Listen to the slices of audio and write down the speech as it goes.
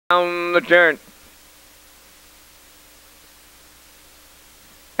down the turn.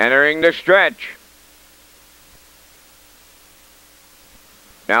 Entering the stretch.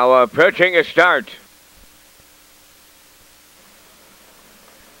 Now approaching a start.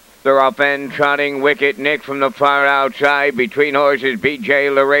 They're up and trotting Wicked Nick from the far outside. Between horses,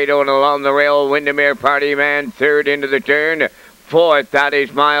 BJ Laredo, and along the rail, Windermere Party Man. Third into the turn. Fourth, that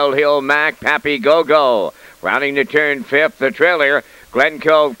is Mile Hill Mac, Pappy Go-Go. Rounding the turn, fifth, the trailer, Glen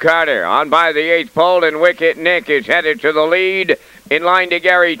Cove Carter. On by the eighth pole, and Wicked Nick is headed to the lead. In line to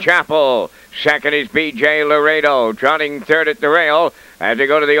Gary Chappell. Second is BJ Laredo, trotting third at the rail. As they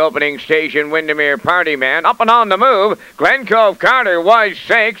go to the opening station, Windermere Party Man. Up and on the move. Glen Cove Carter was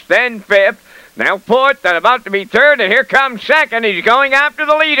sixth, then fifth. Now fourth, and about to be third, and here comes second. He's going after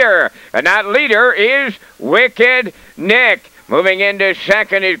the leader. And that leader is Wicked Nick. Moving into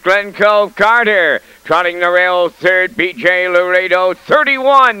second is Glen Cove Carter. Trotting the rail third, BJ Laredo,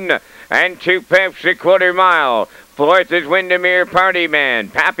 31 and 2/5 a quarter mile. Fourth is Windermere Party Man.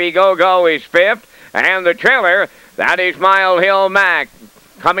 Pappy Go-Go is fifth. And the trailer, that is Mile Hill Mac.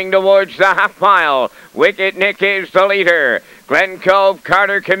 Coming towards the half mile. Wicked Nick is the leader. Glen Cove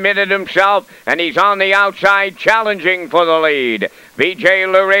Carter committed himself, and he's on the outside challenging for the lead. BJ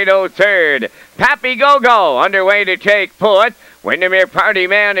Laredo third. Pappy Go-Go underway to take fourth. Windermere Party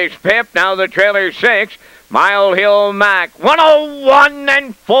Man is fifth. Now the trailer sixth. Mile Hill Mac, 101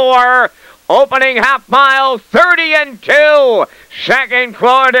 and 4. Opening half mile, 30 and 2. Second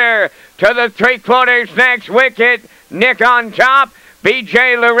quarter to the three quarters next. Wicked Nick on top.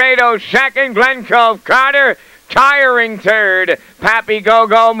 BJ Laredo second. Glen Cove Carter tiring third. Pappy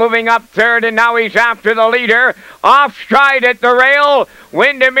Go-Go moving up third, and now he's after the leader. Off stride at the rail.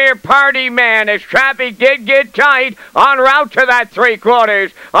 Windermere Party Man, as traffic did get tight en route to that three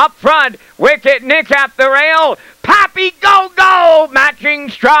quarters. Up front, Wicked Nick at the rail. Pappy Go-Go matching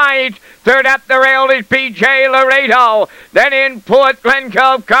strides. Third up the rail is BJ Laredo. Then in fourth, Glen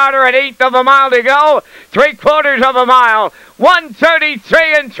Cove Carter at eighth of a mile to go. Three quarters of a mile.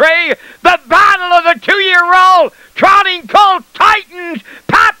 1:33 and 3. The battle of the two-year-old. Trotting Colt Titans.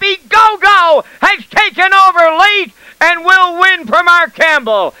 Pappy Go-Go has taken over late and will win for Mark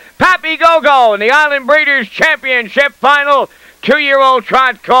Campbell. Pappy Go-Go in the Island Breeders' Championship final. Two-year-old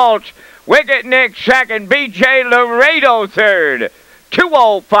trot colts. Wicked Nick second. BJ Laredo third.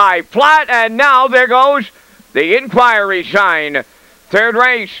 2:05 flat, and now there goes the inquiry sign. Third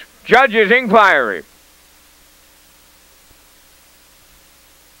race, judges' inquiry.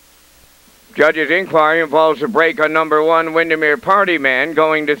 Judges' inquiry involves a break on number 1, Windermere Party Man,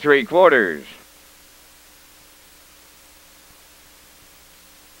 going to three quarters.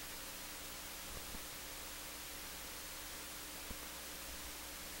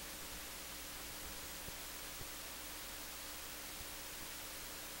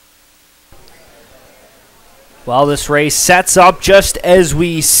 Well, this race sets up just as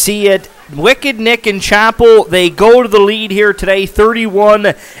we see it. Wicked Nick and Chappell, they go to the lead here today,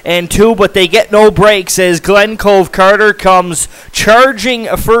 31 and 2, but they get no breaks as Glen Cove Carter comes charging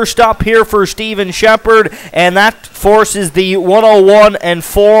first up here for Stephen Shepard, and that forces the 101 and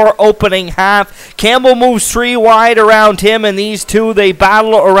 4 opening half. Campbell moves 3 wide around him, and these two, they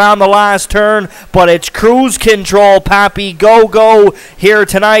battle around the last turn, but it's cruise control. Pappy Go-Go here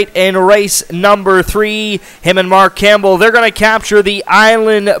tonight in race number 3. Him and Mark Campbell, they're going to capture the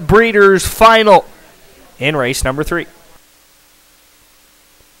Island Breeders' final in race number 3.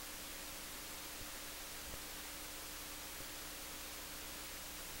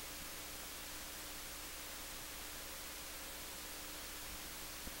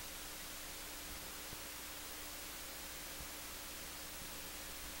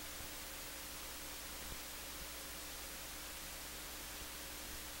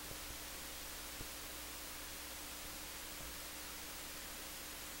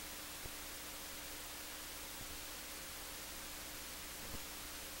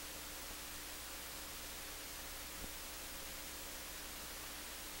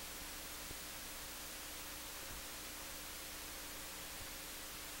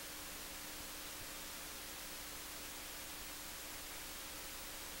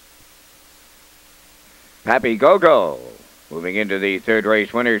 Pappy Go-Go moving into the third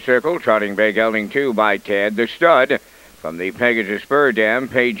race winner's circle, trotting bay gelding 2 by Ted the Stud from the Pegasus Spur Dam,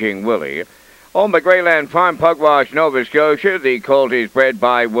 Paging Willie. Owned by Greyland Farm, Pugwash, Nova Scotia. The colt is bred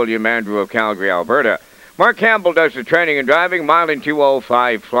by William Andrew of Calgary, Alberta. Mark Campbell does the training and driving, mile in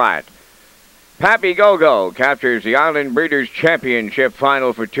 2:05 flat. Pappy Go-Go captures the Island Breeders' Championship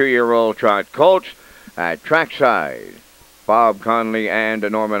final for two-year-old trot colts at trackside. Bob Conley and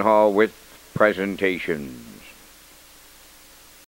Norman Hall with presentation.